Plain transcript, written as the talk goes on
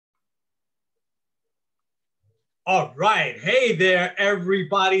All right. Hey there,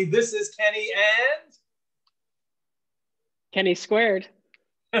 everybody. This is Kenny Kenny squared.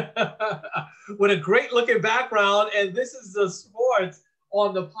 and with a great looking background. And this is the sports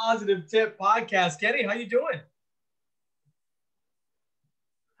on the Positive Tip podcast. Kenny, how you doing?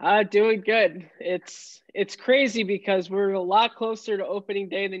 Doing good. It's crazy because we're a lot closer to opening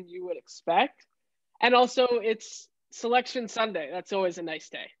day than you would expect. And also it's selection Sunday. That's always a nice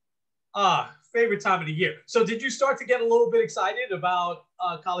day. Favorite time of the year. So did you start to get a little bit excited about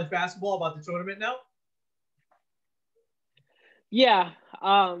college basketball, about the tournament now? Yeah.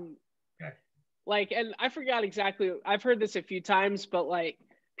 Okay. And I forgot exactly. I've heard this a few times, but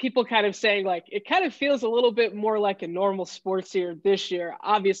people kind of saying it kind of feels a little bit more like a normal sports year this year,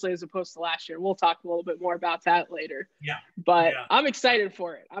 obviously, as opposed to last year. We'll talk a little bit more about that later. Yeah. But yeah. I'm excited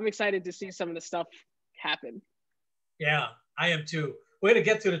for it. I'm excited to see some of the stuff happen. Yeah, I am too. We're going to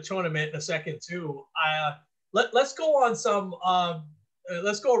get to the tournament in a second too. Let's go on some.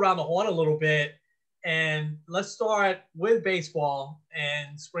 Let's go around the horn a little bit, and let's start with baseball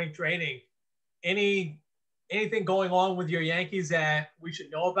and spring training. Anything going on with your Yankees that we should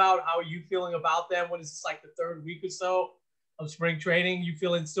know about? How are you feeling about them? What is this, like the third week or so of spring training? You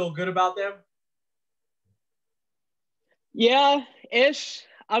feeling still good about them? Yeah, ish.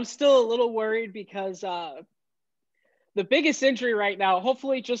 I'm still a little worried because the biggest injury right now,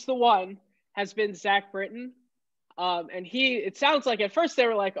 hopefully just the one, has been Zach Britton. And it sounds like at first they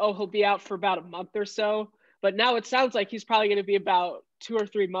were like, oh, he'll be out for about a month or so. But now it sounds like he's probably going to be about 2 or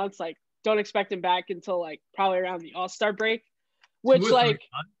 3 months. Don't expect him back until probably around the All-Star break, which Wow.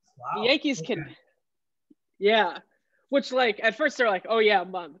 the Yankees can, yeah, which at first they're like, oh yeah, a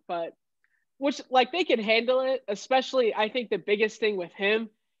month, but which they can handle it. Especially, I think the biggest thing with him,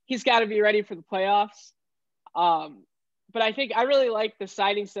 he's got to be ready for the playoffs. But I think I really like the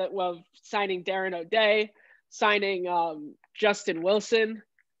signings signing Darren O'Day, signing Justin Wilson,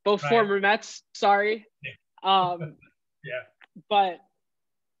 both former Mets. Sorry. Yeah. But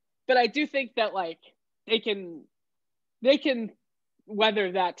I do think that they can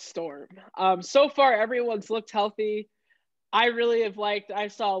weather that storm. So far, everyone's looked healthy. I really have I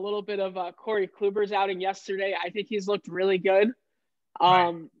saw a little bit of Corey Kluber's outing yesterday. I think he's looked really good.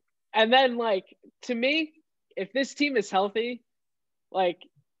 And then to me, if this team is healthy,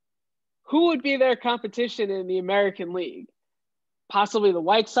 who would be their competition in the American League? Possibly the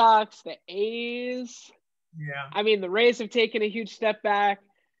White Sox, the A's. Yeah. I mean, the Rays have taken a huge step back.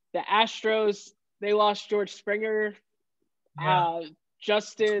 The Astros, they lost George Springer. Yeah.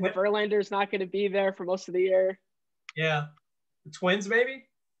 Justin Verlander's not going to be there for most of the year. Yeah. The Twins, maybe?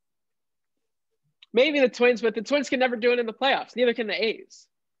 Maybe the Twins, but the Twins can never do it in the playoffs. Neither can the A's.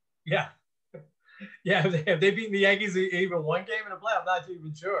 Yeah. Yeah, have they beaten the Yankees even one game in the playoff? I'm not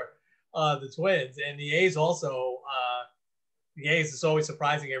even sure. The Twins and the A's also. The A's is always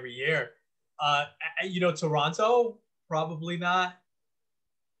surprising every year. Toronto, probably not.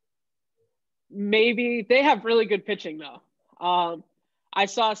 Maybe. They have really good pitching, though. I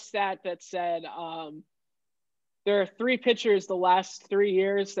saw a stat that said there are 3 pitchers the last 3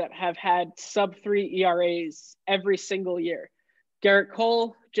 years that have had sub-3 ERAs every single year. Garrett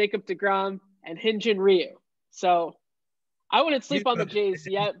Cole, Jacob deGrom, and Hyun-Jin Ryu. So I wouldn't sleep on the Jays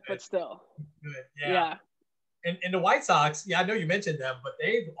yet, but still. Good. Yeah. And the White Sox, I know you mentioned them, but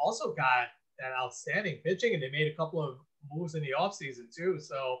they've also got that outstanding pitching, and they made a couple of moves in the offseason too.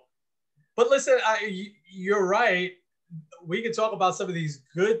 So, but listen, you're right. We can talk about some of these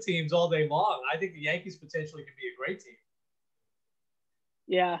good teams all day long. I think the Yankees potentially could be a great team.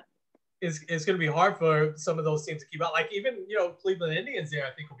 Yeah. It's going to be hard for some of those teams to keep out. Even, Cleveland Indians there,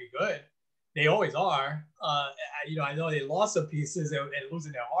 I think will be good. They always are. I know they lost some pieces and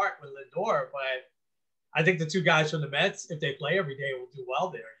losing their heart with Lindor, but I think the 2 guys from the Mets, if they play every day, will do well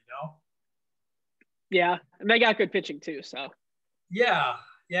there, Yeah, and they got good pitching too, so. Yeah.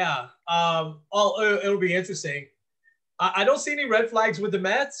 It'll be interesting. I don't see any red flags with the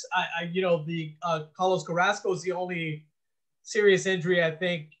Mets. Carlos Carrasco is the only serious injury I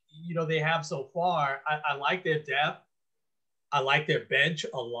think, they have so far. I like their depth. I like their bench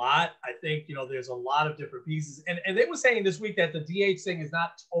a lot. I think, there's a lot of different pieces. And they were saying this week that the DH thing is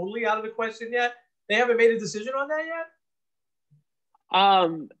not totally out of the question yet. They haven't made a decision on that yet?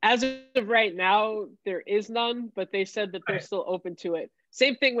 As of right now, there is none, but they said that they're still open to it.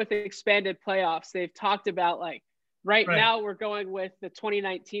 Same thing with the expanded playoffs. They've talked about right now we're going with the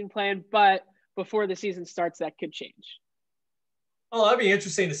 2019 plan, but before the season starts, that could change. Oh, that'd be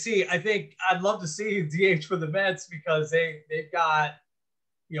interesting to see. I think I'd love to see DH for the Mets because they've got,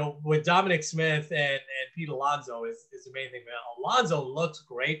 with Dominic Smith and Pete Alonso is the main thing. Man, Alonso looks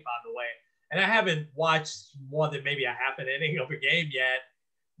great, by the way. and I haven't watched more than maybe a half an inning of a game yet,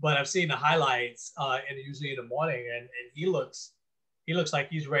 but I've seen the highlights, and usually in the morning, and he looks like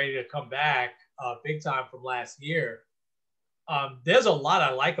he's ready to come back big time from last year. There's a lot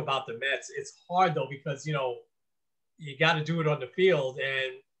I like about the Mets. It's hard though because you got to do it on the field,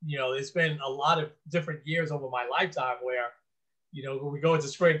 and it's been a lot of different years over my lifetime where when we go into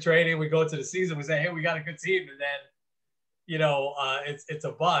spring training, we go into the season, we say, hey, we got a good team, and then it's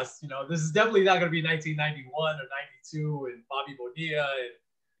a bust. This is definitely not going to be 1991 or 92 and Bobby Bonilla and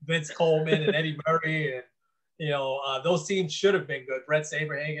Vince Coleman and Eddie Murray, and those teams should have been good. Brett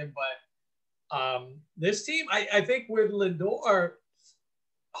Saberhagen, but this team, I think with Lindor,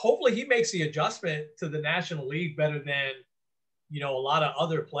 hopefully he makes the adjustment to the National League better than a lot of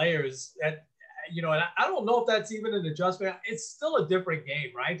other players. That and I don't know if that's even an adjustment. It's still a different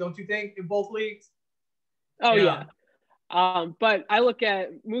game, right? Don't you think, in both leagues? Oh yeah. But I look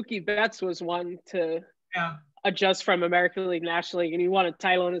at Mookie Betts was one to adjust from American League, National League, and he won a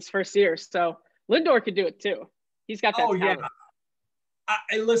title in his first year. So Lindor could do it too. He's got that talent.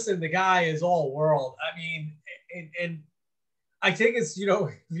 Yeah. Listen, the guy is all world. I mean, and I think it's,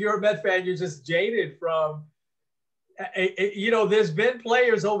 if you're a Met fan, you're just jaded from, there's been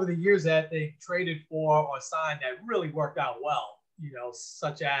players over the years that they traded for or signed that really worked out well,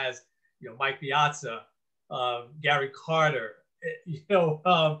 such as, Mike Piazza, Gary Carter,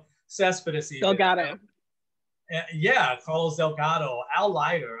 Cespedes. Delgado. Carlos Delgado, Al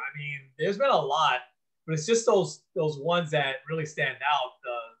Leiter. I mean, there's been a lot, but it's just those ones that really stand out.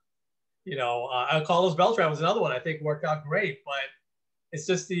 Carlos Beltran was another one I think worked out great, but it's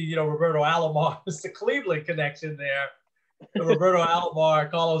just the Roberto Alomar, it's the Cleveland connection there. The Roberto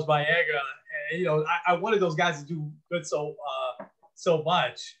Alomar, Carlos Baerga, and, I wanted those guys to do good so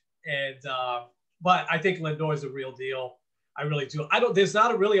much, and but I think Lindor is a real deal. I really do. There's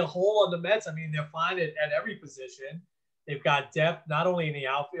not really a hole on the Mets. I mean, they're fine at every position. They've got depth not only in the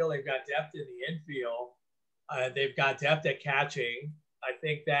outfield, they've got depth in the infield. They've got depth at catching. I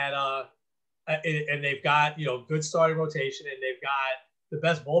think that, and they've got good starting rotation, and they've got the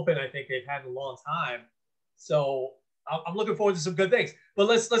best bullpen I think they've had in a long time. So I'm looking forward to some good things. But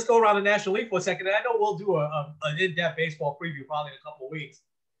let's go around the National League for a second. And I know we'll do an in-depth baseball preview probably in a couple of weeks.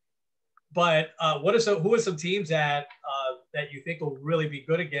 But who are some teams that you think will really be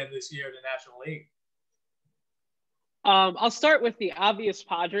good again this year in the National League? I'll start with the obvious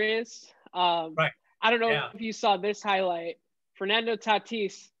Padres. Right. I don't know if you saw this highlight. Fernando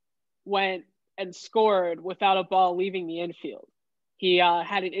Tatis went and scored without a ball leaving the infield. He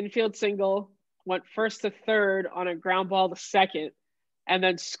had an infield single, went first to third on a ground ball to second, and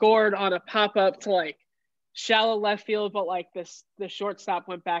then scored on a pop-up to shallow left field, but the shortstop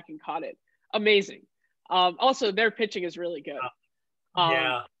went back and caught it. Amazing. Also, their pitching is really good.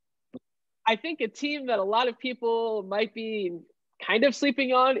 I think a team that a lot of people might be kind of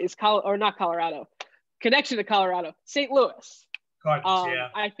sleeping on is not Colorado. Connection to Colorado, St. Louis. Cardinals,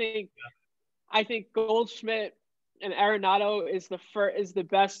 I think Goldschmidt and Arenado is the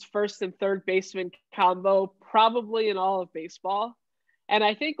best first and third baseman combo probably in all of baseball. And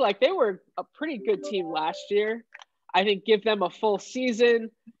I think they were a pretty good team last year. I think give them a full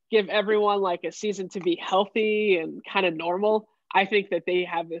season, give everyone a season to be healthy and kind of normal. I think that they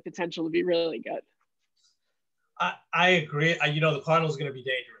have the potential to be really good. I agree. The Cardinals are going to be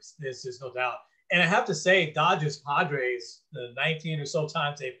dangerous. There's no doubt. And I have to say, Dodgers Padres, the 19 or so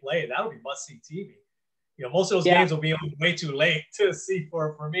times they played, that'll be must-see TV. Most of those games will be way too late to see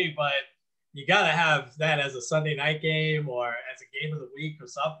for me, but you got to have that as a Sunday night game or as a game of the week or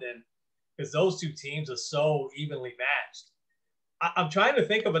something, because those two teams are so evenly matched. I'm trying to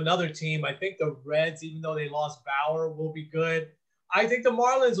think of another team. I think the Reds, even though they lost Bauer, will be good. I think the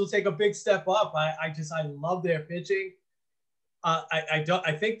Marlins will take a big step up. I love their pitching.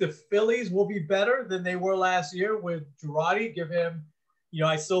 I think the Phillies will be better than they were last year with Girardi. Give him,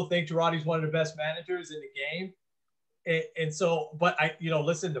 I still think Girardi's one of the best managers in the game. And so, but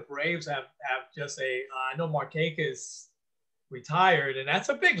listen, the Braves have just I know Marquez is retired, and that's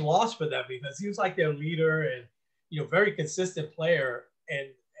a big loss for them because he was their leader and, very consistent player. And,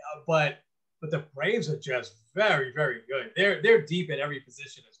 but the Braves are just very, very good. They're deep at every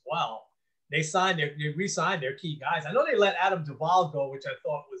position as well. They re-signed their key guys. I know they let Adam Duvall go, which I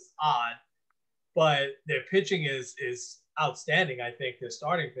thought was odd, but their pitching is outstanding. I think their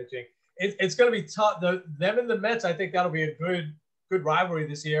starting pitching. It's going to be tough. Them and the Mets, I think that'll be a good rivalry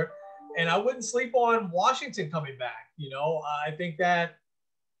this year. And I wouldn't sleep on Washington coming back. I think that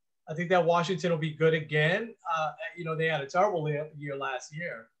Washington will be good again. They had a terrible year last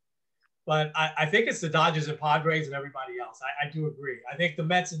year. But I think it's the Dodgers and Padres and everybody else. I do agree. I think the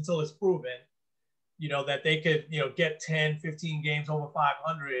Mets, until it's proven, that they could, get 10, 15 games over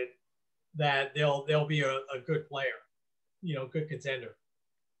 500, that they'll be a good player, good contender.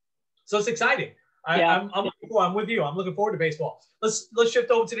 So it's exciting. I'm with you. I'm looking forward to baseball. Let's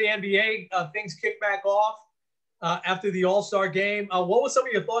shift over to the NBA. Things kick back off after the All-Star game. What were some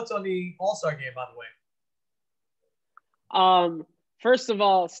of your thoughts on the All-Star game, by the way? First of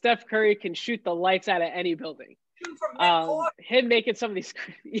all, Steph Curry can shoot the lights out of any building. Him making some of these,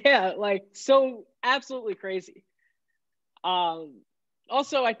 so absolutely crazy.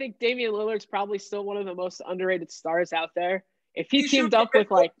 Also, I think Damian Lillard's probably still one of the most underrated stars out there. If he teamed up with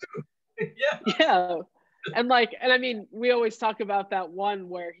and I mean, we always talk about that one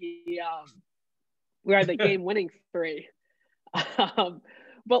where we had the game-winning three.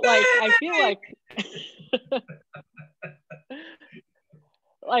 But I feel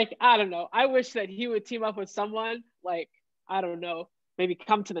I don't know. I wish that he would team up with someone I don't know, maybe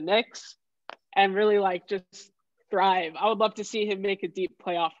come to the Knicks and really just thrive. I would love to see him make a deep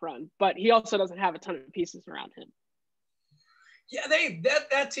playoff run, but he also doesn't have a ton of pieces around him. Yeah,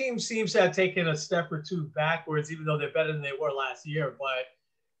 that team seems to have taken a step or two backwards, even though they're better than they were last year. But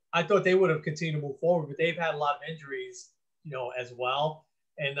I thought they would have continued to move forward, but they've had a lot of injuries, as well.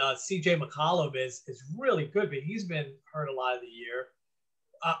 And CJ McCollum is really good, but he's been hurt a lot of the year.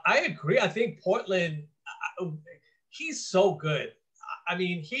 I agree. I think Portland, he's so good. I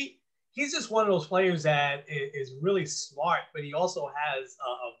mean, he's just one of those players that is really smart, but he also has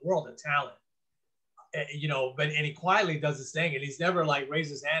a world of talent. But he quietly does his thing, and he's never raised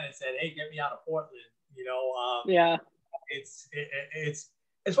his hand and said, "Hey, get me out of Portland."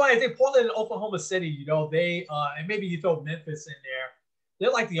 It's why I think Portland and Oklahoma City, they and maybe you throw Memphis in there, they're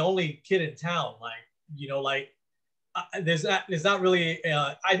the only kid in town. There's not really.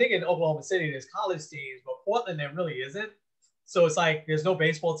 I think in Oklahoma City there's college teams, but Portland there really isn't. So it's there's no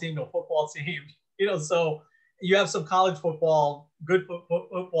baseball team, no football team. So you have some college football, good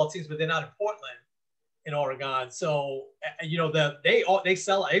football teams, but they're not in Portland, in Oregon. So they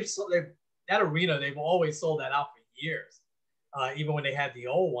sell that arena. They've always sold that out for years, even when they had the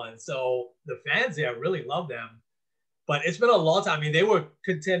old one. So the fans there really love them. But it's been a long time. I mean, they were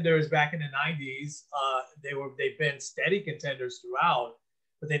contenders back in the 90s. They've been steady contenders throughout,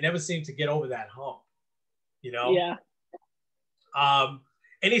 but they never seem to get over that hump. Yeah.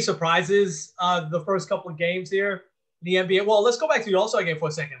 Any surprises the first couple of games here in the NBA? Well, let's go back to the All-Star game for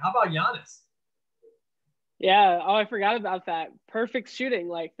a second. How about Giannis? Yeah. Oh, I forgot about that. Perfect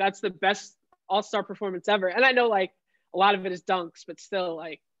shooting. That's the best All-Star performance ever. And I know a lot of it is dunks, but still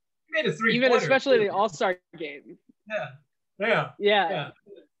he made a three-pointer. Even especially the All-Star game. Yeah.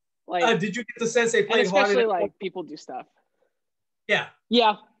 Did you get the sense they played hard? Especially people do stuff. Yeah.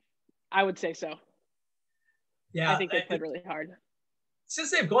 Yeah, I would say so. Yeah. I think they played really hard.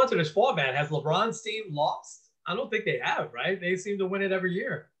 Since they've gone to this format, has LeBron's team lost? I don't think they have, right? They seem to win it every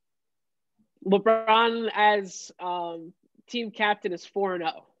year. LeBron as team captain is 4-0.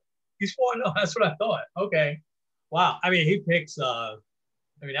 He's 4-0. That's what I thought. Okay. Wow. I mean, he picks. That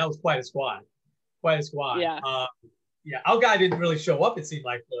was quite a squad. Yeah. Our guy didn't really show up. It seemed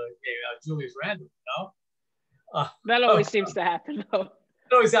like Julius Randle. That always seems to happen, though.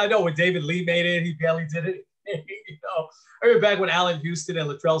 I know when David Lee made it, he barely did it. I remember back when Allen Houston and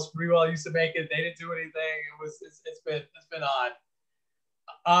Latrell Sprewell used to make it. They didn't do anything. It's been odd.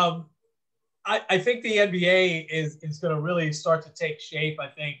 I think the NBA is going to really start to take shape. I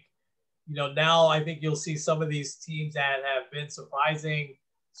think, now I think you'll see some of these teams that have been surprising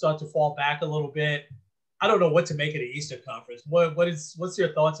start to fall back a little bit. I don't know what to make of the Eastern Conference. What's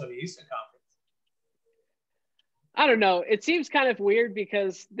your thoughts on the Eastern Conference? I don't know. It seems kind of weird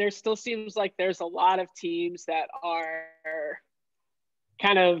because there still seems like there's a lot of teams that are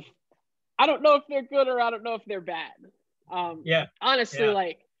kind of, I don't know if they're good or I don't know if they're bad.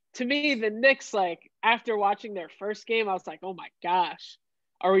 Honestly, to me, the Knicks, after watching their first game, I was like, oh my gosh,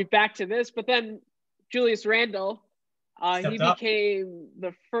 are we back to this? But then Julius Randle, he became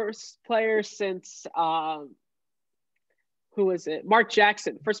the first player since, who was it? Mark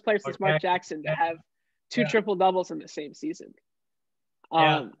Jackson. First player since Mark Jackson to have two triple doubles in the same season.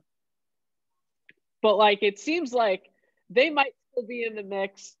 But it seems like they might still be in the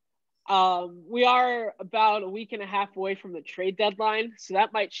mix. We are about a week and a half away from the trade deadline, so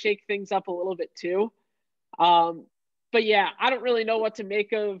that might shake things up a little bit too. But yeah, I don't really know what to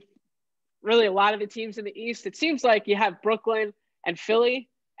make of really a lot of the teams in the East. It seems like you have Brooklyn and Philly,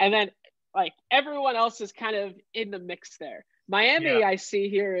 and then everyone else is kind of in the mix there. Miami, I see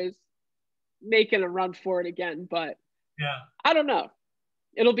here, is making a run for it again, but I don't know.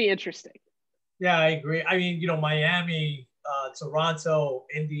 it'll be interesting. Yeah, I agree. I mean, Miami, Toronto,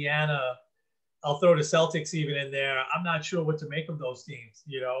 Indiana. I'll throw the Celtics even in there. I'm not sure what to make of those teams.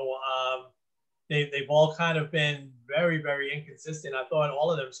 They've all kind of been very, very inconsistent. I thought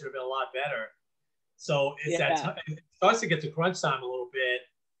all of them should have been a lot better. So Yeah. it starts to get to crunch time a little bit.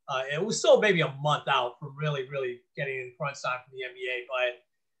 It was still maybe a month out from really, really getting in crunch time from the NBA.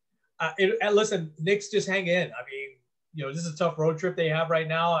 But listen, Knicks just hang in. I mean, this is a tough road trip they have right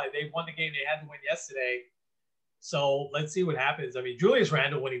now. They won the game they had to win yesterday. So let's see what happens. I mean, Julius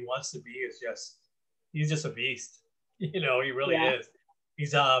Randle, when he wants to be, he's just a beast. He really is.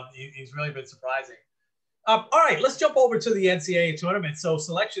 He's really been surprising. All right, let's jump over to the NCAA tournament. So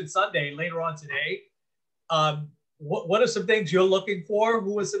Selection Sunday later on today. What are some things you're looking for?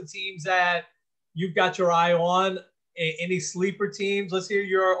 Who are some teams that you've got your eye on? Any sleeper teams? Let's hear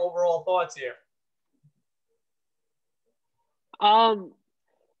your overall thoughts here.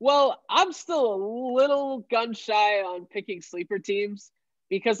 Well, I'm still a little gun shy on picking sleeper teams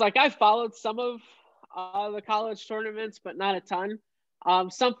because, like, I followed some of the college tournaments, but not a ton.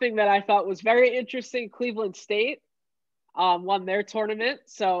 Something that I thought was very interesting: Cleveland State won their tournament,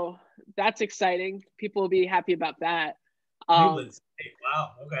 so that's exciting. People will be happy about that. Cleveland State,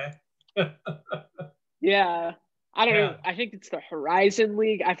 wow, okay. Yeah, I don't know. I think it's the Horizon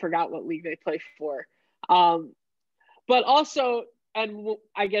League. I forgot what league they play for. But also, and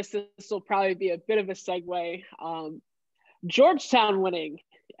I guess this will probably be a bit of a segue. Georgetown winning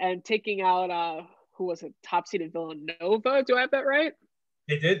and taking out who was it? Top seeded Villanova. Do I have that right?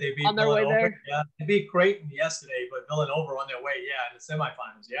 They did. They beat on their Villanova. way there. Yeah, they beat Creighton yesterday, but Villanova on their way. Yeah, in the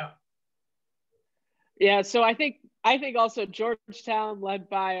semifinals. Yeah. Yeah. So I think also Georgetown, led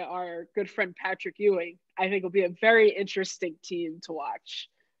by our good friend Patrick Ewing, I think will be a very interesting team to watch.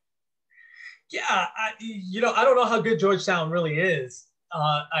 Yeah, I don't know how good Georgetown really is.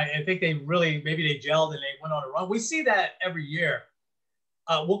 I think maybe they gelled and they went on a run. We see that every year.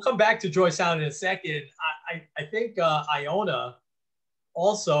 We'll come back to Georgetown in a second. I think Iona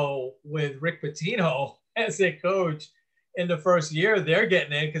also with Rick Pitino as their coach in the first year, they're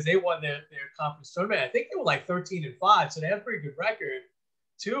getting in because they won their conference tournament. I think they were like 13-5, so they have a pretty good record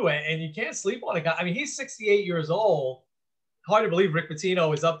too. And you can't sleep on a guy. I mean, he's 68 years old. Hard to believe Rick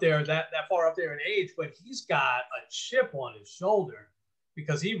Pitino is up there that far up there in age, but he's got a chip on his shoulder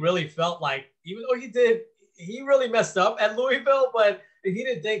because he really felt like, even though he really messed up at Louisville, but he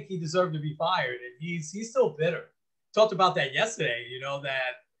didn't think he deserved to be fired, and he's still bitter. Talked about that yesterday,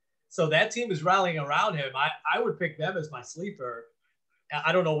 so that team is rallying around him. I would pick them as my sleeper.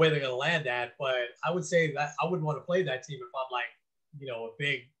 I don't know where they're going to land at, but I would say that I wouldn't want to play that team if I'm like, a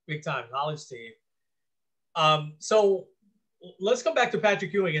big time college team. So let's come back to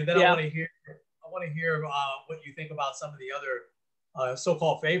Patrick Ewing, and then I want to hear what you think about some of the other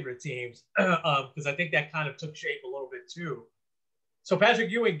so-called favorite teams, because I think that kind of took shape a little bit too. So Patrick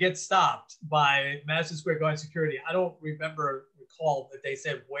Ewing gets stopped by Madison Square Garden security. I don't recall that they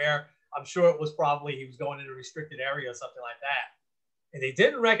said where. I'm sure it was probably he was going in a restricted area or something like that. And they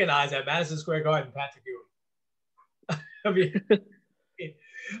didn't recognize at Madison Square Garden Patrick Ewing.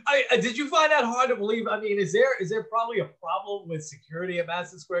 Did you find that hard to believe? I mean, is there probably a problem with security at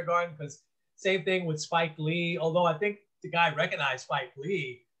Madison Square Garden? Because same thing with Spike Lee, although I think the guy recognized Spike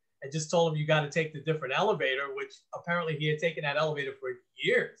Lee and just told him you got to take the different elevator, which apparently he had taken that elevator for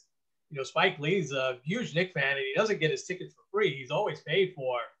years. Spike Lee's a huge Knicks fan, and he doesn't get his tickets for free. He's always paid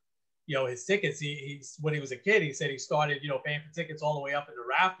for, his tickets. He's when he was a kid, he said he started, paying for tickets all the way up in the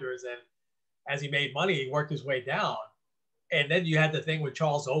rafters, and as he made money, he worked his way down. And then you had the thing with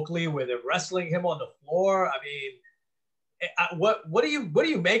Charles Oakley where they're wrestling him on the floor. I mean, what do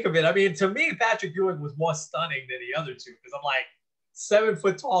you make of it? I mean, to me, Patrick Ewing was more stunning than the other two because I'm like, 7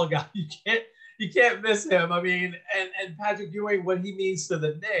 foot tall guy. You can't miss him. I mean, and Patrick Ewing, what he means to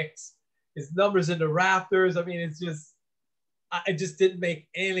the Knicks, his numbers in the rafters. I mean, I just didn't make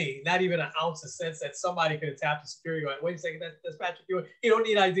not even an ounce of sense that somebody could have tapped the security going, wait a second, that's Patrick Ewing. You don't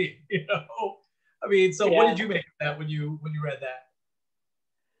need ID, I mean, so what did you make of that when you read that?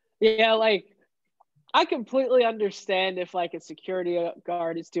 Yeah, like I completely understand if like a security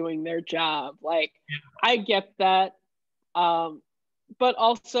guard is doing their job. Like I get that. But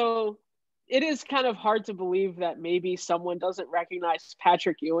also it is kind of hard to believe that maybe someone doesn't recognize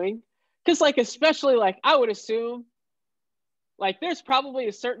Patrick Ewing. Because like, especially like I would assume like there's probably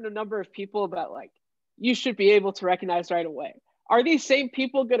a certain number of people that like you should be able to recognize right away. Are these same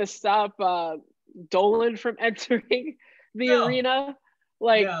people going to stop Dolan from entering the arena?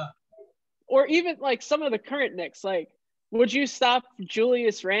 Like, or even like some of the current Knicks, like, would you stop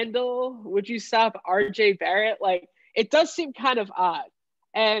Julius Randle? Would you stop RJ Barrett? Like, it does seem kind of odd.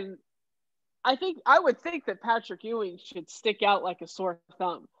 And I would think that Patrick Ewing should stick out like a sore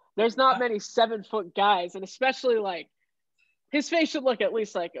thumb. There's not many 7-foot guys, and especially like his face should look at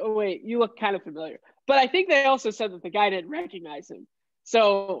least like, oh wait, you look kind of familiar. But I think they also said that the guy didn't recognize him.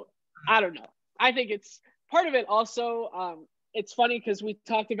 So I don't know. I think it's part of it. Also, it's funny because we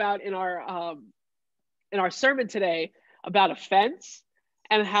talked about in our sermon today about offense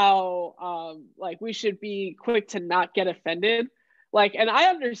and how like we should be quick to not get offended. Like, and I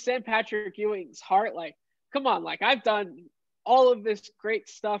understand Patrick Ewing's heart. Like, come on, like I've done all of this great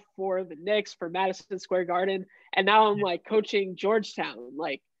stuff for the Knicks, for Madison Square Garden, and now I'm like coaching Georgetown.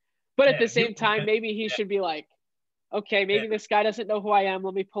 Like, but at the same time, maybe he should be like, okay, maybe this guy doesn't know who I am.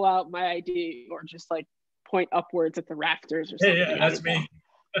 Let me pull out my ID, or just like point upwards at the rafters or something. Yeah, that's me.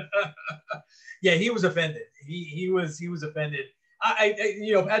 Yeah, he was offended. He was offended.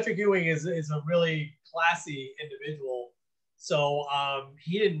 Patrick Ewing is a really classy individual. So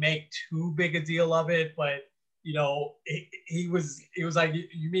he didn't make too big a deal of it, but he was like,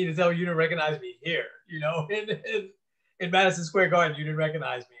 you mean to tell you didn't recognize me here? In Madison Square Garden, you didn't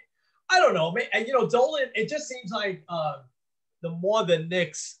recognize me. I don't know, man. Dolan. It just seems like the more the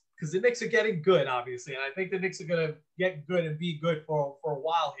Knicks, because the Knicks are getting good, obviously, and I think the Knicks are gonna get good and be good for a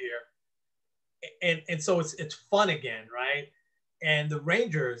while here, and so it's fun again, right? And the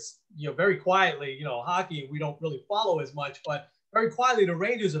Rangers, very quietly, hockey we don't really follow as much, but very quietly the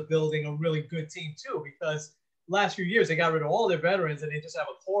Rangers are building a really good team too, because last few years they got rid of all their veterans and they just have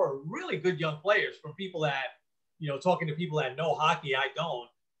a core of really good young players. From people that, talking to people that know hockey, I don't,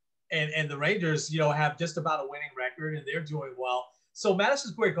 and the Rangers, have just about a winning record and they're doing well. So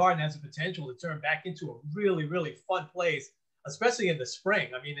Madison Square Garden has the potential to turn back into a really, really fun place, especially in the spring.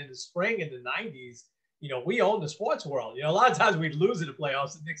 I mean, in the spring in the 90s, we owned the sports world. A lot of times we'd lose in the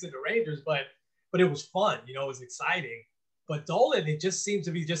playoffs, the Knicks and the Rangers, but it was fun. It was exciting. But Dolan, it just seems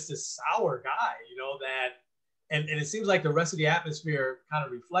to be just a sour guy, and it seems like the rest of the atmosphere kind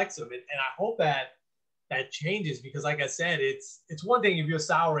of reflects him. And I hope that changes, because like I said, it's one thing if you're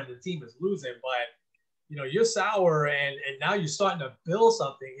sour and the team is losing, but you're sour and now you're starting to build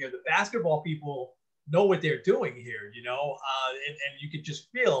something here. The basketball people know what they're doing here, and you could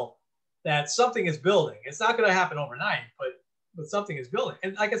just feel that something is building. It's not going to happen overnight, but something is building.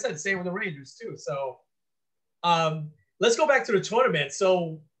 And like I said, the same with the Rangers too. So let's go back to the tournament.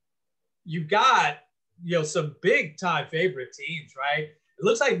 So you've got, some big time favorite teams, right? It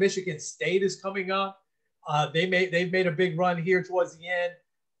looks like Michigan State is coming up. They've made a big run here towards the end.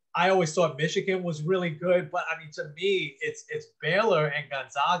 I always thought Michigan was really good, but I mean, to me, it's Baylor and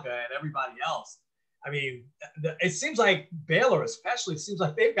Gonzaga and everybody else. I mean, it seems like Baylor especially seems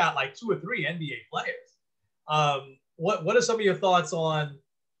like they've got like 2 or 3 NBA players. What are some of your thoughts on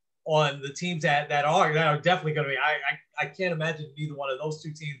the teams that are definitely going to be? I can't imagine either one of those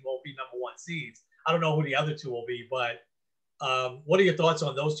 2 teams will be number 1 seeds. I don't know who the other 2 will be, but what are your thoughts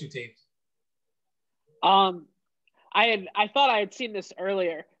on those 2 teams? I thought I had seen this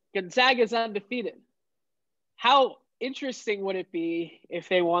earlier. Gonzaga is undefeated. How interesting would it be if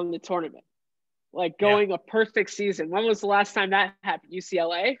they won the tournament? Like going a perfect season. When was the last time that happened?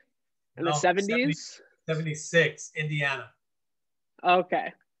 UCLA in the 70s? 76, Indiana.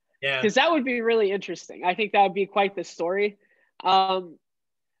 Okay. Yeah. Because that would be really interesting. I think that would be quite the story.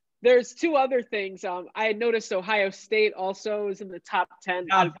 There's 2 other things. I had noticed Ohio State also is in the top 10.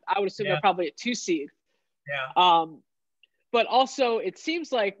 I would assume they're probably a 2 seed. Yeah. But also it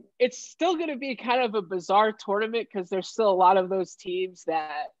seems like it's still going to be kind of a bizarre tournament because there's still a lot of those teams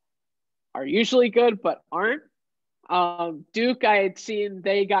that are usually good but aren't. Duke, I had seen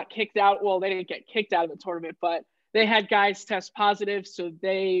they got kicked out. Well, they didn't get kicked out of the tournament, but they had guys test positive, so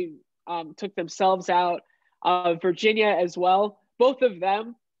they took themselves out. Virginia as well. Both of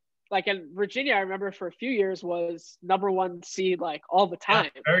them, like in Virginia, I remember for a few years was number 1 seed like all the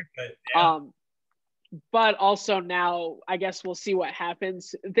time. Yeah, very good. Yeah. But also now, I guess we'll see what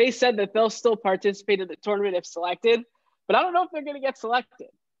happens. They said that they'll still participate in the tournament if selected, but I don't know if they're going to get selected.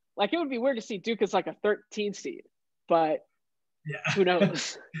 Like, it would be weird to see Duke as like a 13 seed, but who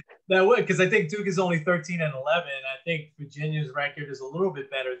knows? That would, because I think Duke is only 13 and 11. I think Virginia's record is a little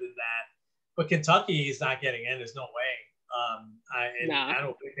bit better than that, but Kentucky is not getting in. There's no way. I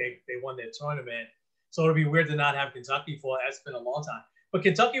don't think they won their tournament, so it'll be weird to not have Kentucky for. That's been a long time. But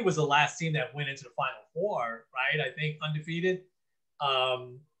Kentucky was the last team that went into the Final Four, right? I think undefeated.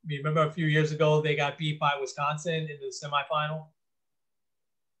 Remember a few years ago they got beat by Wisconsin in the semifinal.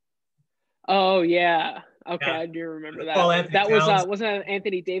 Oh yeah, okay, I do remember that. That was wasn't that an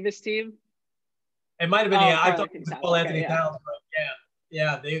Anthony Davis team? It might have been. I thought it was Paul Anthony Towns,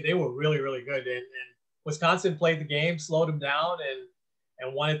 but they were really, really good. And Wisconsin played the game, slowed them down,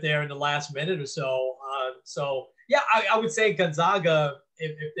 and won it there in the last minute or so. So yeah, I would say Gonzaga,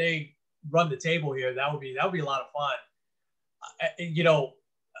 if they run the table here, that would be a lot of fun. You know,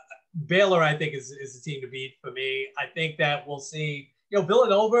 Baylor, I think, is the team to beat for me. I think that we'll see. You know,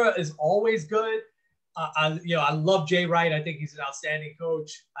 Villanova is always good. I love Jay Wright. I think he's an outstanding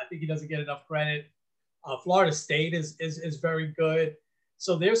coach. I think he doesn't get enough credit. Florida State is very good.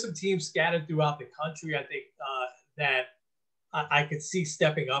 So there's some teams scattered throughout the country. I think that I could see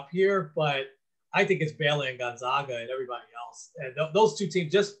stepping up here, but I think it's Baylor and Gonzaga and everybody else. And those two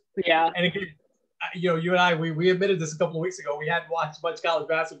teams just And again, you and I, we admitted this a couple of weeks ago. We hadn't watched much college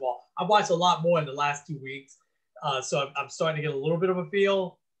basketball. I've watched a lot more in the last 2 weeks, so I'm starting to get a little bit of a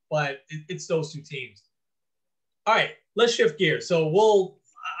feel. But it's those two teams. All right, let's shift gears. So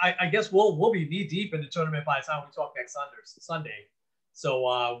I guess we'll be knee deep in the tournament by the time we talk next Sunday.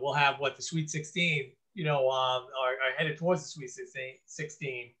 So we'll have the Sweet 16. Are headed towards the Sweet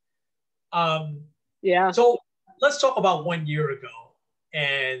 16. So let's talk about 1 year ago,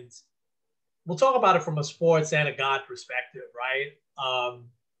 and we'll talk about it from a sports and a God perspective, right?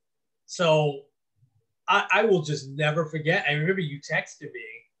 So I will just never forget. I remember you texted me.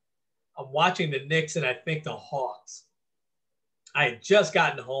 I'm watching the Knicks and I think the Hawks. I had just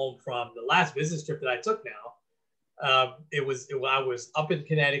gotten home from the last business trip that I took now. I was up in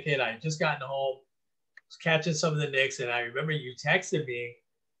Connecticut. I had just gotten home, was catching some of the Knicks, and I remember you texted me,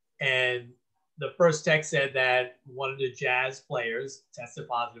 and the first text said that one of the Jazz players tested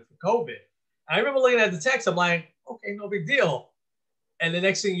positive for COVID. I remember looking at the text. I'm like, okay, no big deal. And the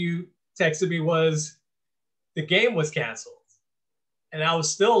next thing you texted me was the game was canceled. And I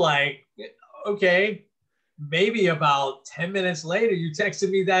was still like, okay. Maybe about 10 minutes later, you texted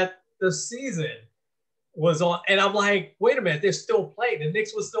me that the season was on. And I'm like, wait a minute, they're still playing. The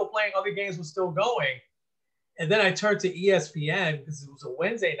Knicks was still playing. Other games were still going. And then I turned to ESPN because it was a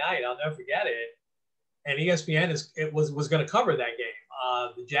Wednesday night. I'll never forget it. And ESPN was going to cover that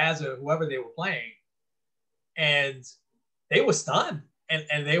game, the Jazz or whoever they were playing. And they were stunned.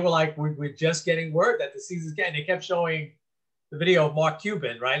 And they were like, we're just getting word that the season's getting. They kept showing the video of Mark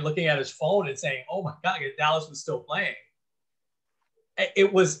Cuban, right, looking at his phone and saying, oh, my God, Dallas was still playing.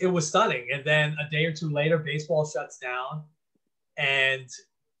 It was stunning. And then a day or two later, baseball shuts down. And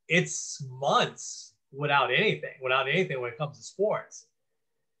it's months without anything when it comes to sports.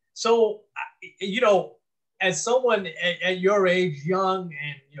 So, as someone at your age, young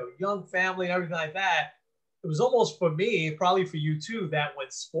and, young family and everything like that, it was almost for me, probably for you too, that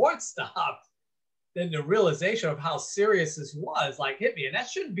when sports stopped, then the realization of how serious this was hit me. And that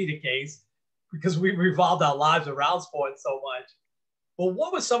shouldn't be the case because we revolved our lives around sports so much. But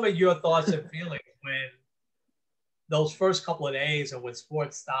what were some of your thoughts and feelings when those first couple of days and when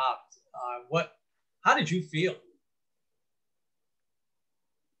sports stopped? How did you feel?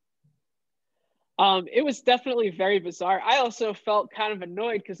 It was definitely very bizarre. I also felt kind of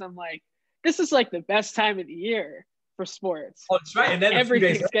annoyed because I'm like, this is like the best time of the year for sports. Oh, that's right. And then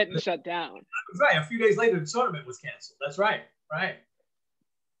everything's getting shut down. That's right. A few days later, the tournament was canceled. That's right. Right.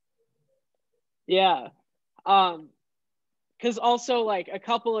 Yeah. Because also like a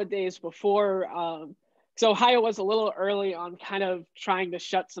couple of days before, so Ohio was a little early on kind of trying to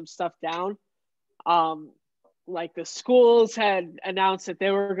shut some stuff down. Like the schools had announced that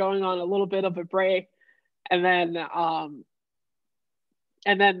they were going on a little bit of a break, and then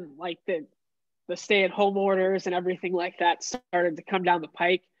like the stay-at-home orders and everything like that started to come down the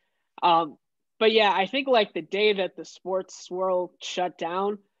pike. But yeah, I think like the day that the sports world shut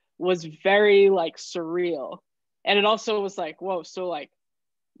down was very like surreal. And it also was like, whoa, so like,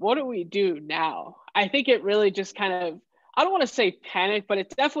 what do we do now? I think it really just kind of, I don't want to say panic, but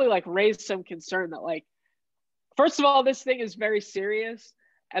it definitely like raised some concern that like, first of all, this thing is very serious.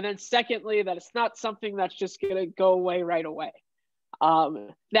 And then secondly, that it's not something that's just going to go away right away.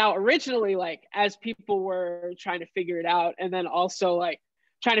 Now, originally, like as people were trying to figure it out, and then also like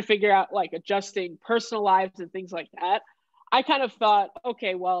trying to figure out like adjusting personal lives and things like that, I kind of thought,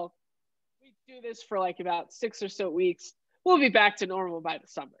 okay, well, we do this for like about 6 or so weeks, we'll be back to normal by the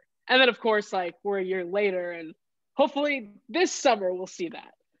summer. And then, of course, like we're a year later, and hopefully this summer we'll see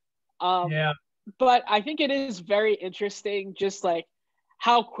that. Yeah. But I think it is very interesting, just like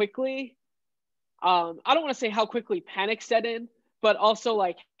how quickly, I don't want to say how quickly panic set in, but also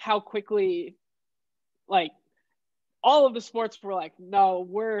like how quickly, like all of the sports were like, no,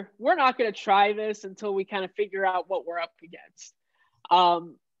 we're not going to try this until we kind of figure out what we're up against.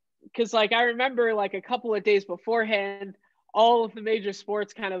 Because like I remember like a couple of days beforehand, all of the major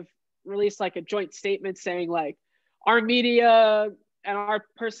sports kind of released like a joint statement saying like our media and our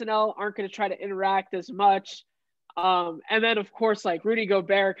personnel aren't going to try to interact as much. And then, of course, like Rudy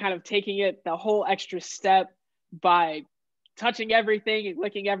Gobert kind of taking it the whole extra step by touching everything and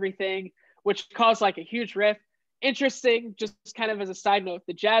licking everything, which caused like a huge rift. Interesting, just kind of as a side note,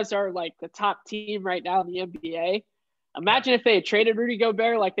 the Jazz are like the top team right now in the NBA. Imagine if they had traded Rudy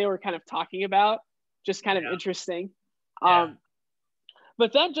Gobert like they were kind of talking about, just kind of interesting.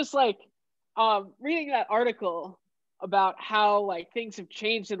 But then just like reading that article about how like things have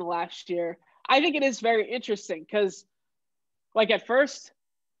changed in the last year, I think it is very interesting because like at first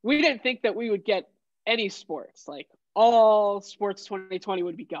we didn't think that we would get any sports, like all sports 2020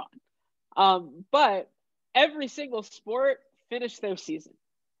 would be gone. But every single sport finished their season.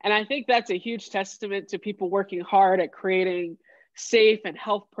 And I think that's a huge testament to people working hard at creating safe and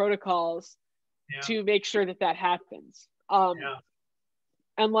health protocols to make sure that that happens.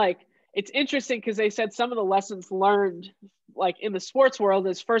 And like, it's interesting because they said some of the lessons learned like in the sports world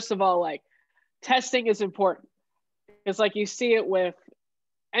is, first of all, like testing is important. Because like you see it with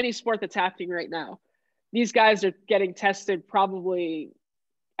any sport that's happening right now. These guys are getting tested probably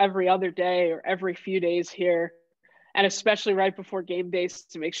every other day or every few days here, and especially right before game days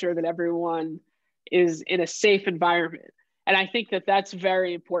to make sure that everyone is in a safe environment. And I think that that's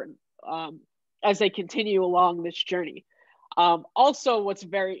very important as they continue along this journey. Also, what's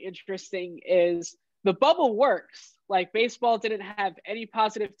very interesting is the bubble works. Like baseball didn't have any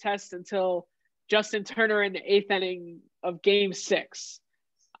positive tests until Justin Turner in the 8th inning of Game 6.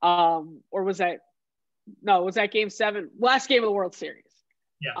 Or was that Game 7? Last game of the World Series.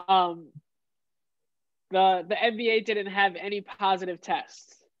 The NBA didn't have any positive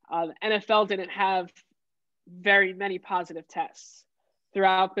tests. The NFL didn't have very many positive tests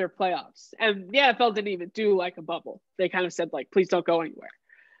throughout their playoffs. And the NFL didn't even do like a bubble. They kind of said like, please don't go anywhere.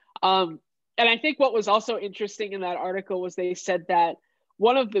 And I think what was also interesting in that article was they said that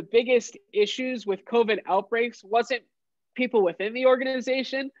one of the biggest issues with COVID outbreaks wasn't people within the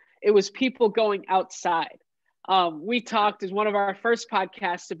organization. It was people going outside. We talked as one of our first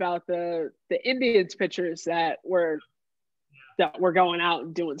podcasts about the Indians pitchers that were going out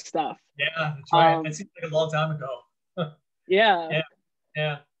and doing stuff. Yeah, that's right. That seems like a long time ago. Yeah.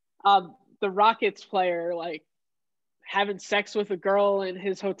 Yeah. The Rockets player like having sex with a girl in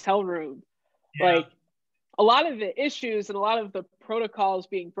his hotel room. Yeah. Like a lot of the issues and a lot of the protocols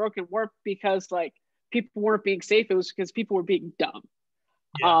being broken weren't because like people weren't being safe. It was because people were being dumb.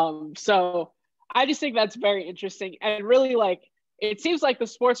 Yeah. So I just think that's very interesting. And really like, it seems like the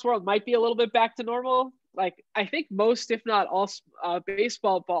sports world might be a little bit back to normal. Like I think most, if not all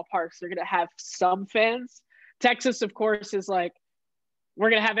baseball ballparks are going to have some fans. Texas, of course, is like, we're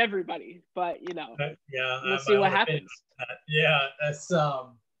going to have everybody, but you know, we'll see what happens. Yeah. That's,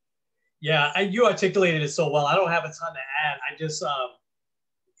 you articulated it so well. I don't have a ton to add. I just,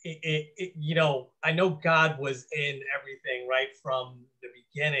 you know, I know God was in everything right from the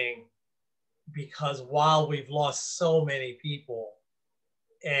beginning, because while we've lost so many people,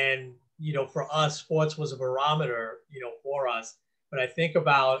 and, you know, for us, sports was a barometer, you know, for us. But I think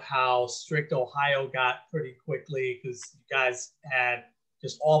about how strict Ohio got pretty quickly because you guys had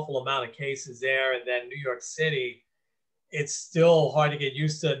just awful amount of cases there. And then New York City, it's still hard to get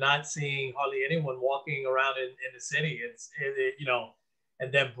used to not seeing hardly anyone walking around in the city. You know,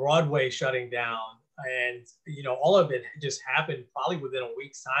 and then Broadway shutting down, and, you know, all of it just happened probably within a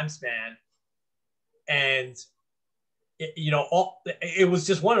week's time span. And, you know, it was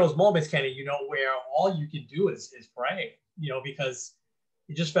just one of those moments, Kenny, you know, where all you can do is pray, you know, because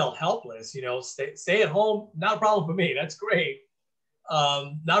you just felt helpless, you know, stay at home. Not a problem for me. That's great.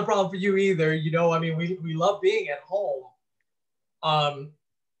 Not a problem for you either. You know, I mean, we love being at home.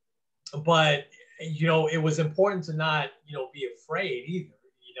 But, you know, it was important to not, you know, be afraid either,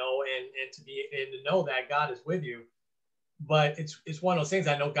 you know, and to know that God is with you. But it's one of those things.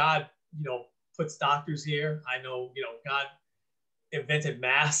 I know God, you know, puts doctors here. I know, you know, God invented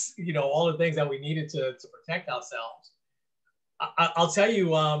masks, you know, all the things that we needed to protect ourselves. I'll tell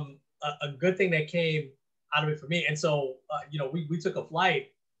you a good thing that came out of it for me. And so, you know, we took a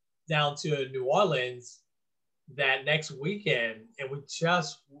flight down to New Orleans that next weekend, and we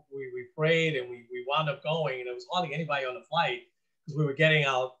prayed, and we wound up going, and there was hardly anybody on the flight because we were getting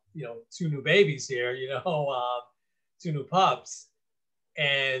out, you know, 2 new babies here, you know, 2 new pups.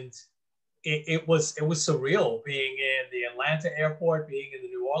 And it was surreal being in the Atlanta airport, being in the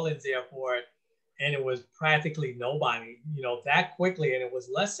New Orleans airport, and it was practically nobody, you know, that quickly. And it was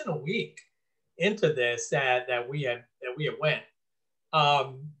less than a week into this that we had went.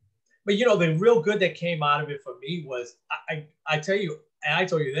 But, you know, the real good that came out of it for me was, I tell you, and I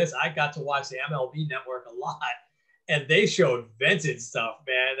told you this, I got to watch the MLB Network a lot, and they showed vintage stuff,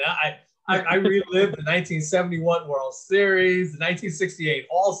 man. I relived the 1971 World Series, the 1968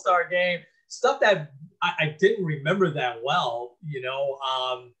 All-Star Game, stuff that I didn't remember that well,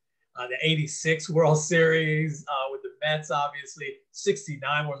 the 86 World Series with the Mets, obviously,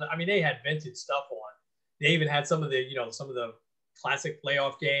 69 World. I mean, they had vintage stuff on. They even had some of the classic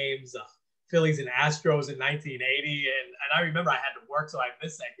playoff games, Phillies and Astros in 1980. And I remember I had to work, so I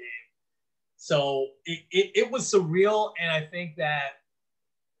missed that game. So it was surreal. And I think that,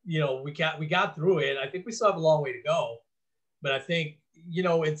 we got through it. I think we still have a long way to go, but I think,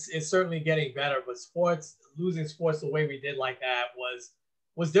 it's certainly getting better. But losing sports the way we did like that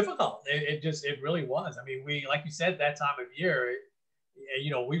was difficult. It really was. I mean, like you said, that time of year,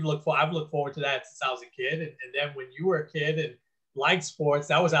 I've looked forward to that since I was a kid. And then when you were a kid and liked sports,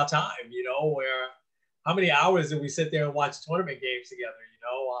 that was our time, where how many hours did we sit there and watch tournament games together,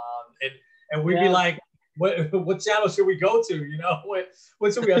 and we'd be like, what channel should we go to?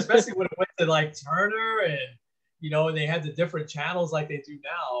 What should we, especially when it went to like Turner and, and they had the different channels like they do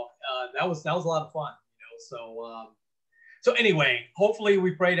now. That was a lot of fun, So anyway, hopefully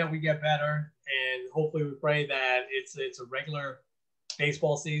we pray that we get better, and hopefully we pray that it's a regular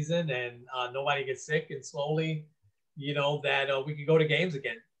baseball season and nobody gets sick, and slowly, that we can go to games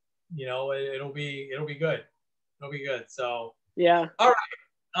again. It'll be good. It'll be good. So yeah. All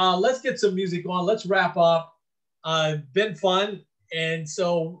right. Let's get some music on. Let's wrap up. Been fun, and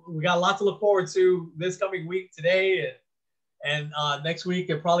so we got a lot to look forward to this coming week today, and next week,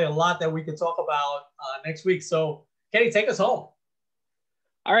 and probably a lot that we can talk about next week. So Kenny, take us home.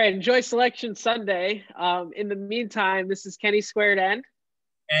 All right. Enjoy Selection Sunday. In the meantime, this is Kenny Squared End.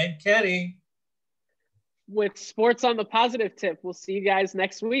 And Kenny. With Sports on the Positive Tip. We'll see you guys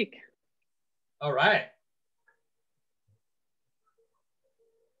next week. All right.